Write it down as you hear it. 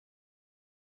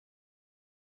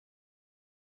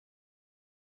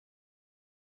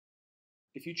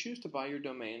If you choose to buy your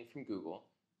domain from Google,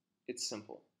 it's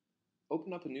simple.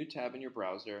 Open up a new tab in your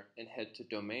browser and head to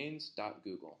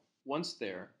domains.google. Once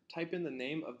there, type in the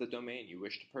name of the domain you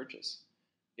wish to purchase.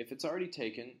 If it's already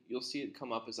taken, you'll see it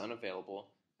come up as unavailable,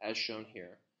 as shown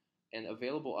here, and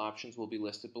available options will be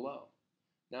listed below.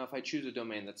 Now if I choose a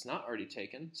domain that's not already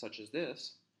taken, such as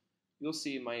this, you'll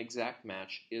see my exact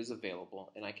match is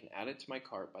available and I can add it to my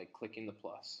cart by clicking the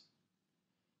plus.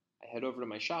 I head over to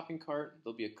my shopping cart.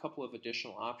 There'll be a couple of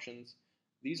additional options.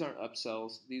 These aren't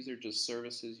upsells, these are just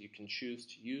services you can choose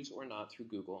to use or not through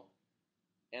Google,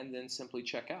 and then simply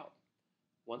check out.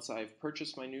 Once I've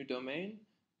purchased my new domain,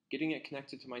 getting it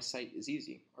connected to my site is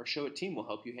easy. Our Showit team will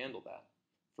help you handle that.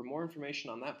 For more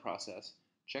information on that process,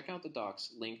 check out the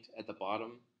docs linked at the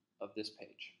bottom of this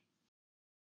page.